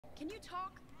Can you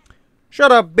talk?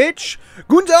 Shut up, bitch!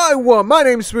 Gunza, my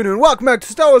name's Spoon, and welcome back to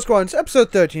Star Wars Squadrons,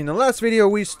 episode 13. In the last video,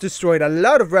 we destroyed a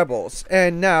lot of rebels,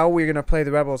 and now we're gonna play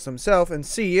the rebels themselves and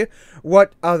see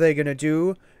what are they gonna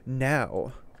do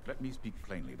now. Let me speak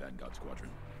plainly, Vanguard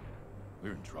Squadron.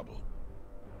 We're in trouble.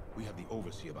 We have the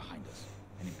Overseer behind us,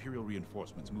 and Imperial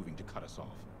reinforcements moving to cut us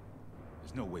off.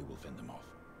 There's no way we'll fend them off.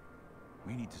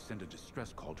 We need to send a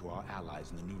distress call to our allies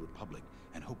in the New Republic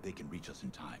and hope they can reach us in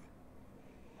time.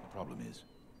 The problem is,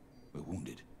 we're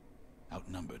wounded,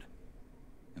 outnumbered,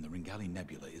 and the Ringali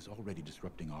Nebula is already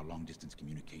disrupting our long-distance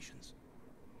communications.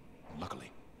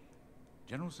 Luckily,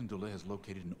 General Syndulla has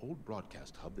located an old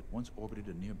broadcast hub that once orbited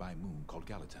a nearby moon called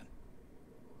Gallatin.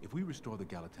 If we restore the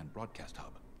Gallatin broadcast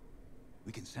hub,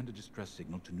 we can send a distress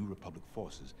signal to New Republic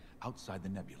forces outside the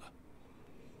nebula.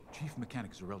 Chief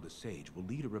Mechanic Zerelda Sage will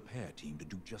lead a repair team to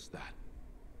do just that.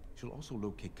 She'll also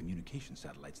locate communication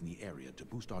satellites in the area to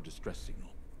boost our distress signal.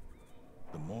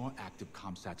 The more active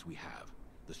comsats we have,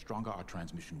 the stronger our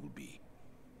transmission will be.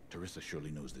 Teresa surely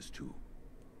knows this too.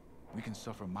 We can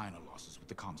suffer minor losses with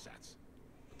the comsats,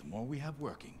 but the more we have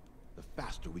working, the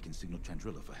faster we can signal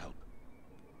Chandrila for help.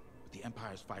 But the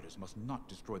Empire's fighters must not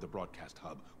destroy the broadcast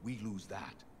hub. We lose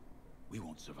that, we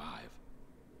won't survive.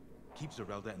 Keep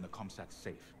Zerelda and the comsats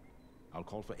safe. I'll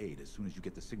call for aid as soon as you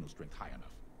get the signal strength high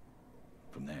enough.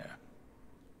 From there,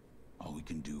 all we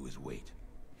can do is wait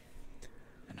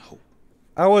and hope.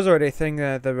 I was already thinking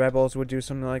that the rebels would do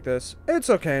something like this. It's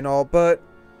okay and all, but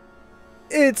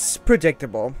it's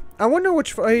predictable. I wonder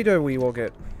which fighter we will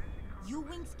get.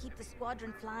 U-Wings keep the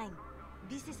squadron flying.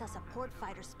 This is a support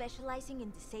fighter specializing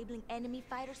in disabling enemy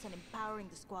fighters and empowering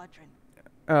the squadron.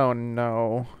 Oh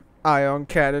no. Ion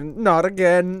Cannon, not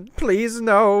again. Please,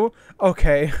 no.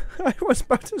 Okay, I was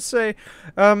about to say,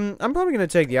 I'm probably going to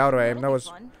take the auto aim. That was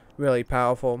really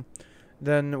powerful.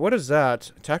 Then, what is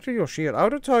that? Tactical shield.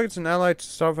 Auto targets an ally to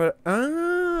start for...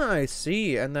 Ah, I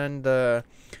see. And then the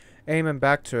aim and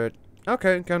back to it.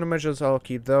 Okay, countermeasures, I'll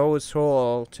keep those. So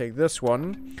I'll take this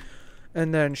one.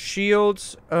 And then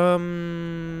shields.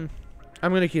 I'm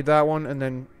going to keep that one. And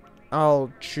then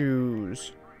I'll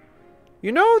choose...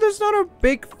 You know, there's not a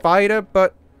big fighter,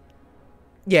 but...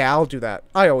 Yeah, I'll do that.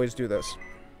 I always do this.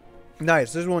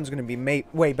 Nice, this one's gonna be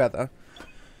way better.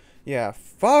 Yeah,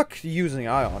 fuck using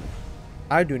Ion.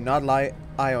 I do not like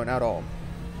Ion at all.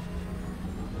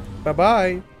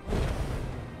 Bye-bye.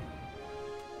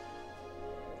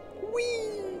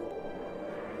 Whee!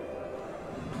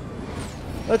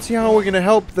 Let's see how we're gonna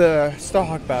help the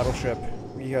Starhawk battleship.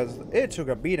 Because it took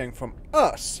a beating from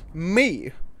us.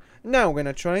 Me. Now we're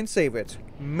gonna try and save it.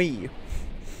 Me.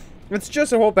 It's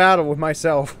just a whole battle with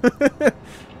myself.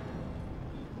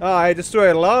 Oh, I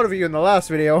destroyed a lot of you in the last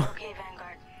video. Okay,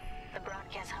 Vanguard. The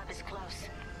broadcast hub is close.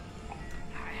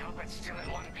 I hope it's still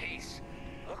in one piece.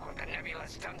 Look what the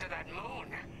nebula's done to that moon.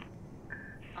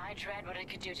 I dread what it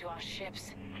could do to our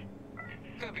ships.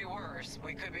 Could be worse.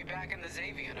 We could be back in the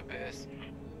Xavian abyss.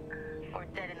 Or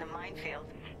dead in the minefield.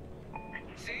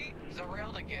 See?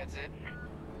 Zerelda gets it.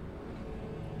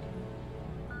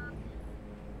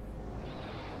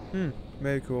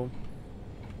 Very cool.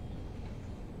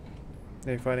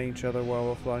 They're fighting each other while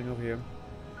we're flying over here.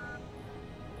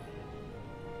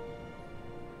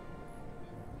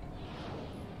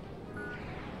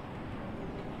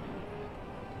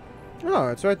 Oh,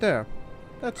 it's right there.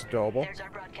 That's adorable. There's our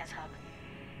broadcast hub.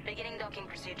 Beginning docking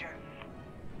procedure.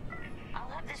 I'll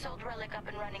have this old relic up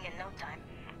and running in no time.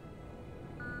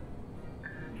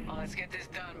 Well, let's get this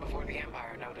done before the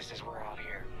Empire notices we're out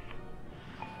here.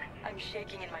 I'm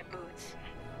shaking in my boots.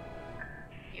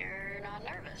 You're not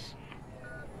nervous.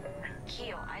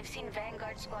 Keo, I've seen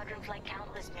Vanguard Squadron fly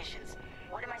countless missions.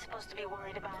 What am I supposed to be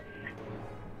worried about?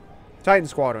 Titan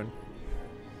Squadron.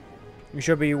 You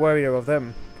should be worried of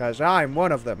them, because I'm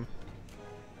one of them.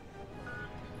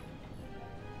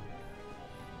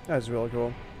 That's really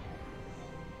cool.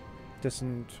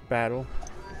 Distant battle.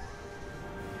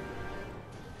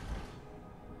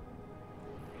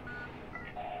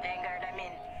 Vanguard, I'm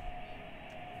in.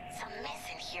 It's a mess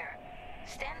in here.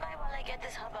 Stand by while I get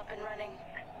this hub up and running.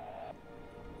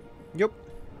 Yep.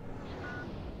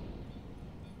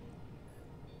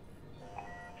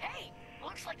 Hey,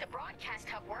 looks like the broadcast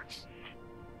hub works.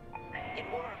 It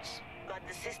works, but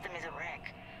the system is a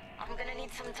wreck. I'm gonna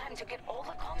need some time to get all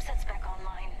the comsats back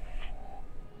online.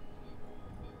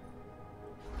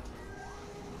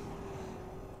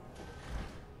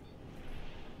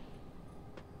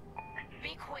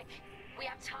 Be quick. We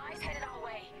have ties headed our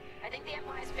way. I think the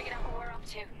Empire's figured out what we're up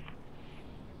to.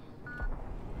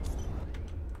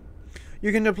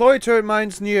 You can deploy turret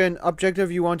mines near an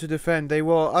objective you want to defend. They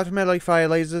will automatically fire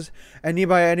lasers at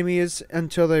nearby enemies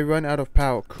until they run out of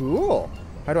power. Cool.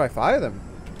 How do I fire them?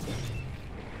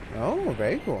 Oh,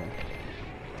 very cool.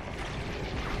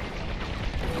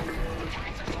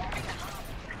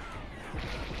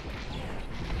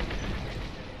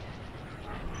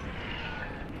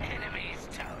 Enemies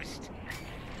toast.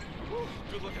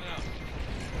 Good looking out.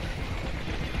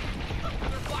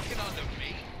 They're locking onto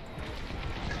me.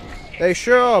 They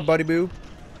sure are, buddy boo.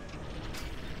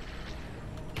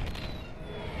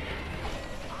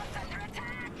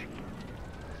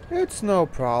 It's no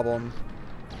problem.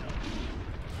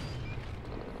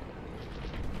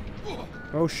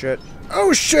 Oh shit.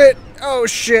 Oh shit! Oh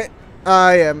shit!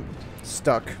 I am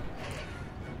stuck.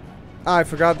 I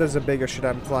forgot there's a bigger shit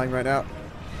I'm flying right now.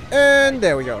 And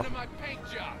there we go.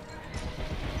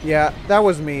 Yeah, that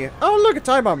was me. Oh look, a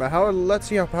time bomber. Let's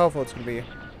see how powerful it's gonna be. We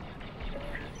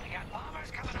got bombers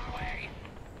coming our way.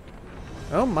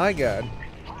 Oh my god.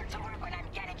 Hard to work when I'm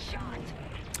getting shot.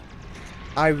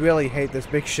 I really hate this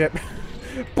big ship.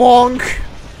 Bonk!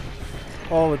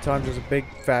 All the time there's a big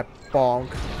fat bonk.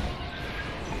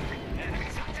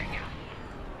 Enemies hunting you.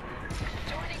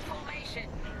 Joining formation.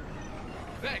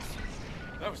 Thanks.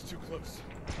 That was too close.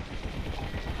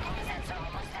 Comsats are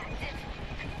almost active.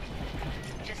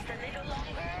 Just a little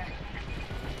longer.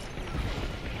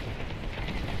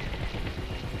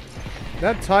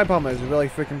 That TIE bomber is really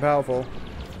freaking powerful.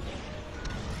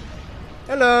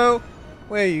 Hello!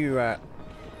 Where are you at?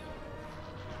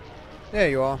 There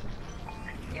you are.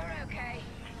 You're okay.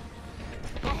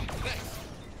 Oh, thanks.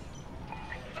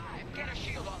 5, get a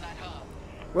shield on that hub.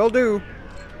 Will do.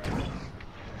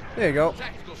 There you go.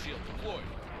 Tactical shield deployed.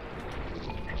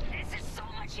 This is so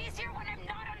much easier when I'm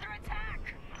not under attack.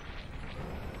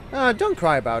 Don't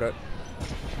cry about it.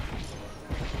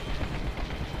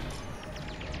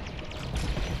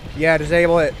 Yeah,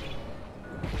 disable it.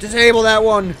 Disable that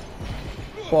one.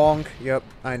 Bonk. Yep,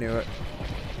 I knew it.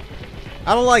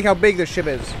 I don't like how big this ship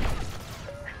is. A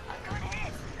good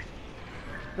hit.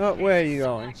 Oh, where are you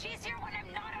going? Much easier when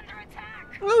I'm not under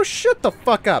attack. Oh, shut the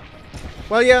fuck up.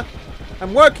 Well, yeah,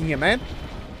 I'm working here, man.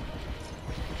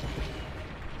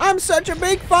 I'm such a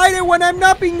big fighter when I'm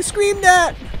not being screamed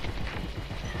at.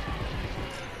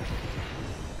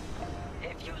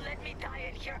 If you let me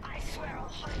die in here, I swear I'll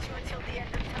hunt you until the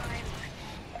end of time.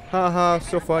 Haha,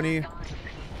 so funny.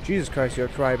 Jesus Christ, you're a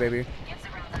crybaby. Gives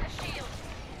around that shield.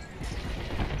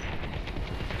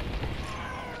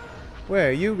 Where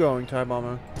are you going, TIE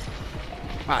Bomber?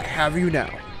 I have you now.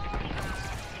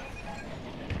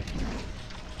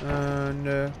 And,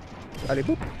 allez,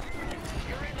 boop.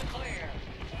 You're in the clear.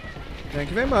 Thank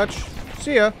you very much.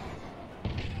 See ya.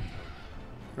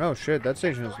 Oh shit, that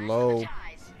station is low.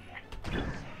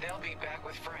 They'll be back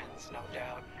with friends, no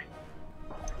doubt.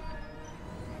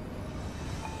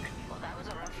 Well, that was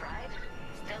a rough ride.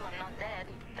 Still, I'm not dead.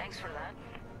 Thanks for that.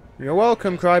 You're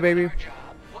welcome, crybaby. Our job.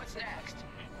 What's next?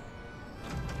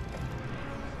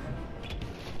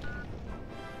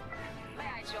 May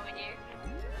I join you?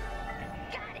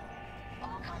 Got it.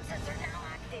 All concepts are now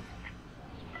active.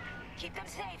 Keep them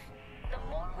safe. The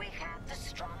more we have, the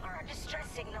stronger our distress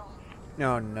signal.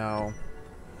 Oh no.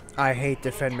 I hate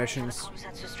defend Need time for the missions.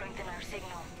 comsats to strengthen our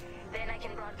signal. Then I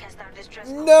can broadcast our distress.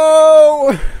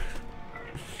 No!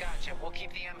 Gotcha. We'll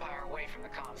keep the Empire away from the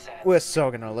comsat. We're so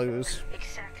gonna lose.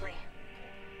 Exactly.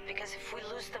 Because if we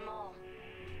lose them all,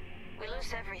 we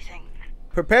lose everything.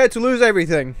 Prepare to lose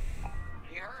everything.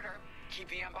 You heard her. Keep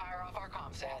the Empire off our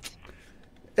comsats.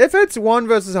 If it's 1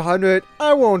 versus 100,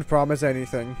 I won't promise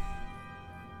anything.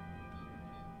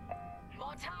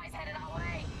 More ties headed our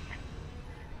way.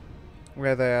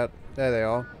 Where they at? There they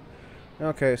are.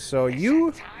 Okay, so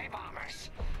you... TIE bombers.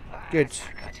 Good. That's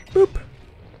not good. Boop.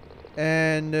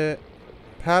 And,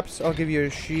 perhaps I'll give you a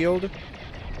shield. Enemies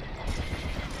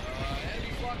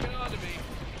locking onto me.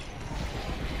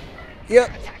 Yep.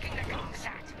 Attacking the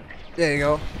comsat. There you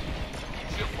go.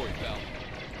 Shield for you, pal.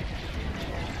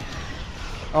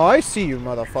 Oh, I see you,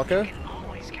 motherfucker. You can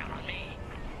always count on me.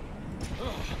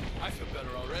 Oh, I feel better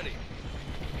already.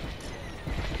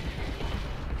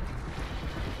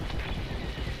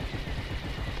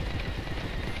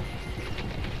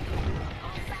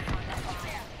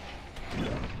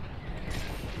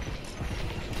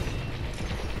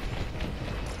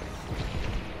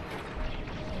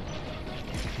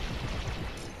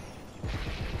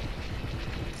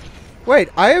 Wait,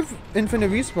 I have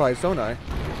infinite resupplies, don't I?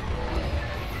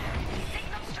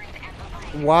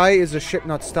 Why is the ship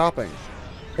not stopping?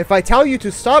 If I tell you to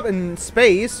stop in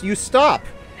space, you stop.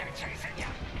 They're chasing you.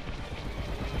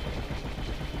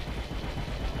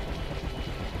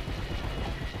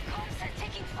 Concept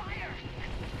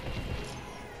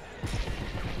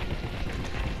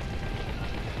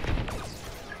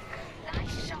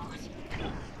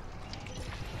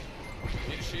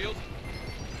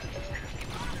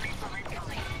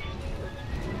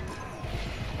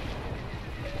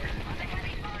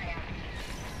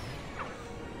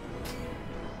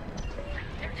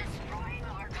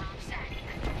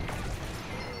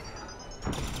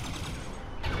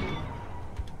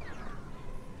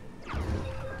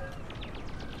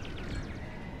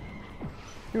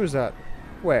Who's that?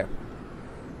 Where?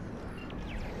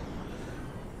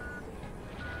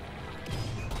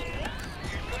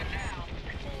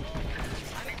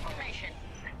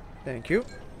 Thank you.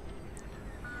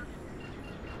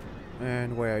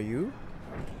 And where are you?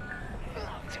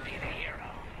 Love to be the hero.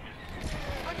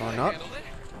 Or not?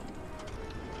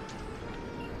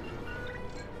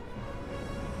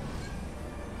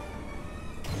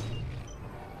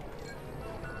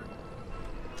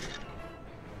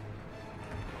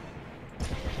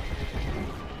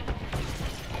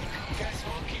 Guess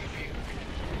we'll keep you.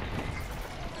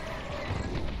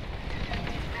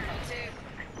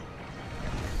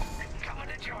 Coming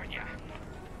to join ya.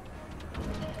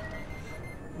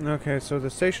 Okay, so the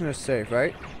station is safe,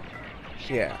 right?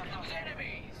 Yeah. Those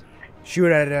enemies.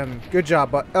 Shoot at him. Good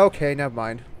job, but okay, never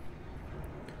mind.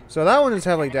 So that one is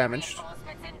heavily damaged.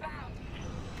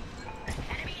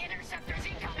 Enemy interceptors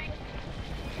incoming.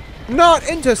 Not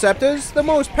interceptors, the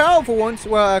most powerful ones.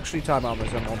 Well, actually, time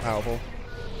bombers are more powerful.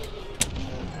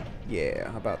 Yeah,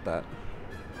 how about that?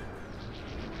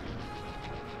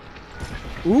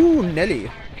 Ooh, Nelly.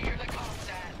 Near the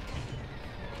comsat.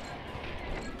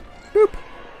 Boop.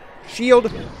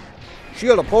 Shield.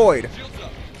 Shield deployed.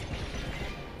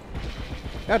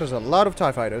 That is a lot of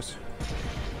TIE fighters.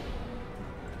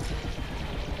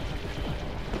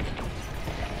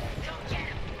 Go get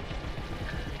him.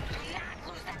 Do not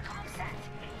lose that comsat.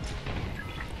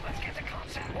 Let's get the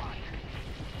comsat one.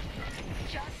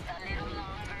 Just a little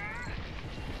longer.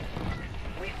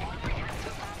 We only have 2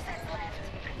 comsats left.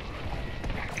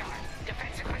 Vanguard,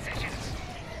 defensive positions.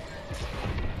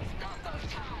 Stop those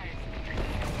ties.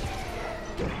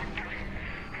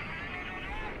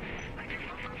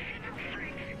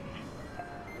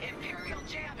 Imperial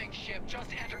jamming ship just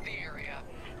entered the area.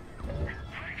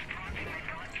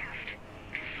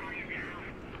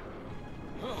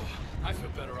 Oh, I feel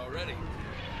better already.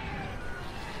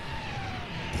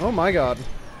 Oh my god.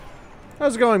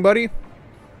 How's it going, buddy?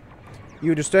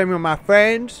 You disturbing with my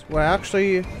friends? Well,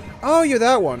 actually... Oh, you're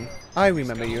that one. I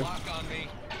remember you. Lock on me.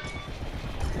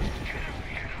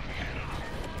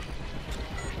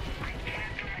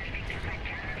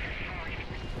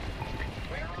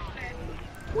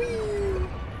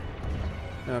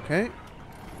 Okay.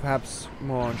 Perhaps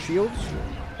more on shields?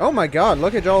 Oh my god,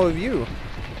 look at all of you.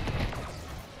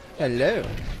 Hello.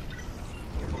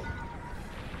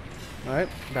 Alright,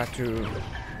 back to...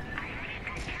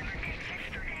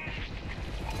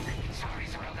 Sorry,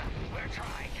 Zerilda. We're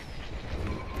trying.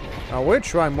 Oh, we're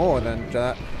trying more than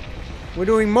that. We're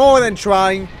doing more than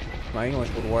trying. My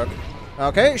English would work.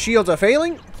 Okay, shields are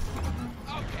failing.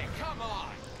 Okay, come on.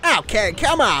 Okay,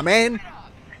 come on, man.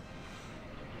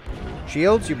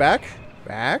 Shields, you back?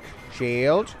 Back.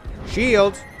 Shield.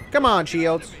 Shields. Come on,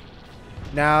 shields.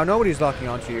 Now, nobody's locking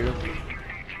onto you. We're running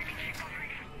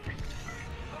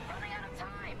out of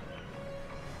time.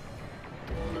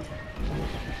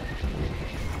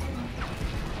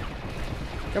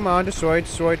 Come on, destroy it,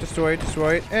 destroy it, destroy it,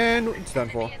 destroy it, and it's done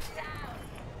for. It's down.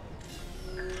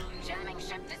 Jamming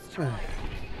ship destroyed.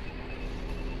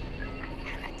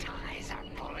 And the ties are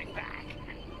pulling back.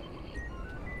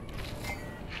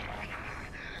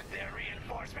 Their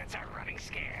reinforcements are running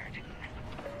scared.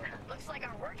 Looks like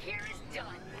our work here is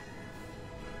done.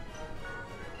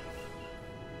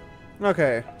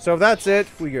 Okay, so if that's it,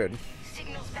 we good.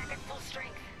 Signals back at full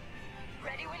strength.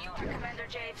 Ready when you are, Commander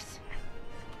Javes.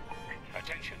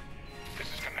 Attention. This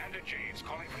is Commander James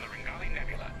calling from the Ringali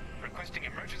Nebula, requesting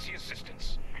emergency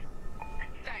assistance.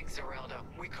 Thanks, Zerilda.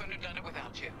 We couldn't have done it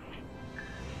without you.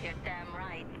 You're damn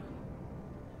right.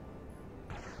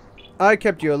 I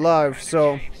kept you alive,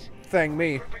 so thank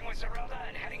me. Grouping with Zerilda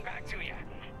and heading back to you.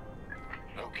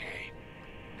 Okay.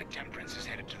 The Temperance is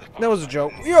headed to the That was a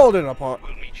joke. You all did it apart.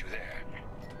 We'll meet you there.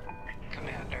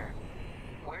 Commander,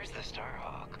 where's the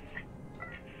Starhawk?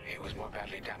 It was more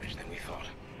badly damaged than we thought.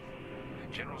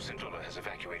 General Syndulla has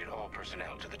evacuated all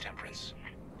personnel to the Temperance.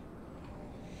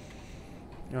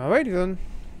 Alrighty then.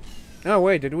 Oh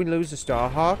wait, did we lose the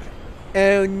Starhawk?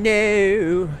 Oh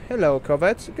no! Hello,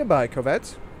 Corvettes. Goodbye,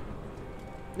 Corvettes.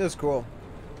 That's cool.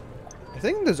 I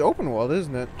think this open world,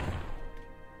 isn't it?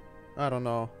 I don't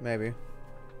know. Maybe.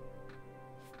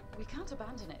 We can't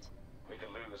abandon it. We can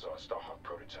lose our Starhawk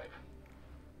prototype,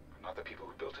 but not the people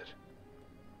who built it.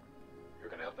 You're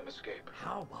gonna help them escape.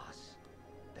 How, boss?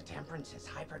 The Temperance's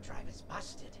hyperdrive is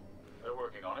busted. They're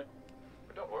working on it,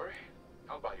 but don't worry.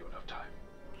 I'll buy you enough time.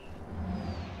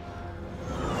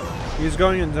 He's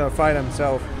going into a fight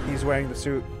himself. He's wearing the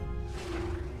suit.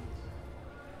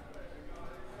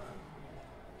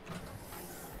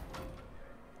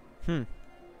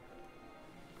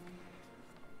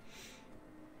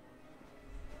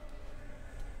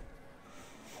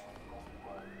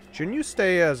 Shouldn't you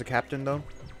stay as a captain, though?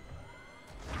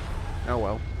 Oh,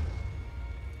 well.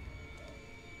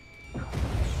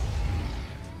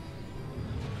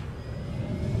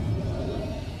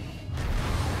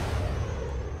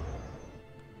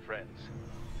 Friends,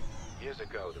 years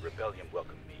ago, the rebellion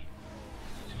welcomed me.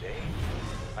 Today,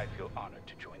 I feel honored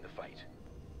to join the fight.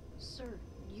 Sir,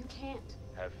 you can't.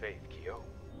 Have faith, Kyo.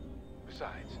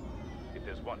 Besides, if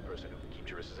there's one person who can keep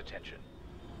Juris's attention,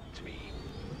 it's me.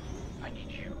 I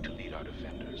need you to lead our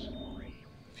defenders.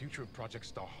 The future of Project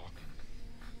Starhawk.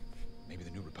 Maybe the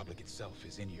New Republic itself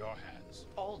is in your hands.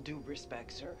 All due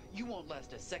respect, sir. You won't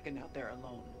last a second out there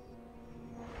alone.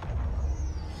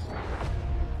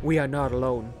 We are not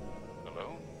alone.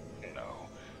 Alone? No.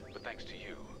 But thanks to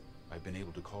you, I've been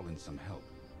able to call in some help.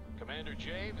 Commander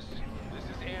James, this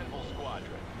is Anvil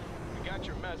Squadron. We got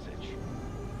your message.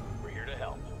 We're here to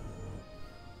help.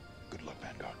 Good luck,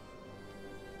 Vanguard.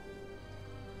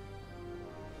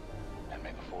 And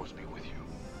may the Force be with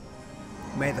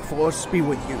you. May the Force be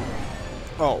with you.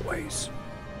 Always.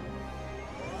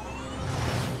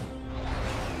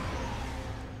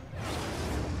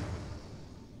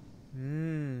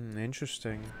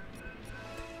 Interesting.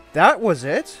 That was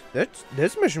it.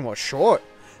 This mission was short.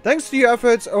 Thanks to your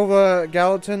efforts over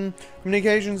Gallatin,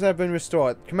 communications have been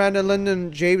restored. Commander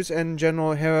Lyndon James and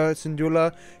General Hera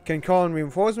Syndulla can call in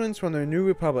reinforcements from the New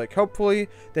Republic. Hopefully,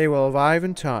 they will arrive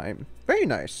in time. Very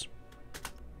nice.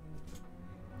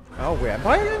 Oh, we're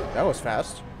Empire again? That was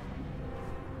fast.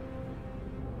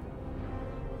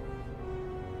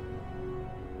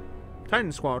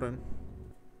 Titan Squadron.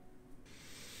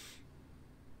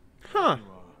 Huh.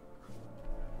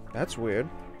 That's weird.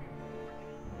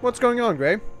 What's going on,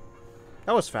 Gray?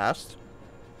 That was fast.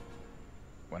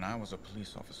 When I was a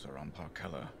police officer on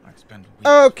Parkella, I'd spend weeks...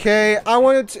 Okay, I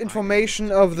wanted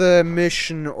information of the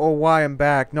mission or why I'm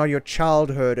back, not your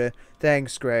childhood.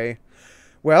 Thanks, Gray.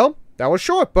 Well, that was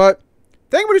short, but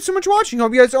thank you so much for watching.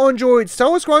 Hope you guys all enjoyed Star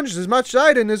Wars Squadrons as much as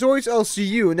I did, and as always, I'll see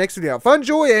you next video. Fun,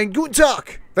 joy, and good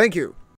talk! Thank you.